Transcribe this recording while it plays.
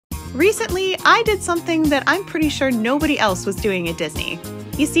Recently, I did something that I'm pretty sure nobody else was doing at Disney.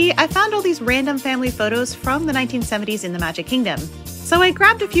 You see, I found all these random family photos from the 1970s in the Magic Kingdom. So I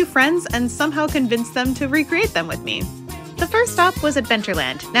grabbed a few friends and somehow convinced them to recreate them with me. The first stop was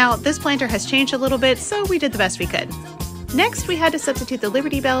Adventureland. Now, this planter has changed a little bit, so we did the best we could. Next, we had to substitute the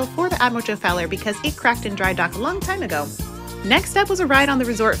Liberty Bell for the Admiral Joe Fowler because it cracked in dry dock a long time ago. Next up was a ride on the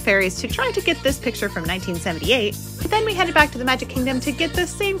resort ferries to try to get this picture from 1978, but then we headed back to the Magic Kingdom to get the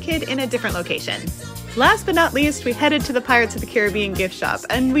same kid in a different location. Last but not least, we headed to the Pirates of the Caribbean gift shop,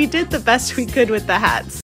 and we did the best we could with the hats.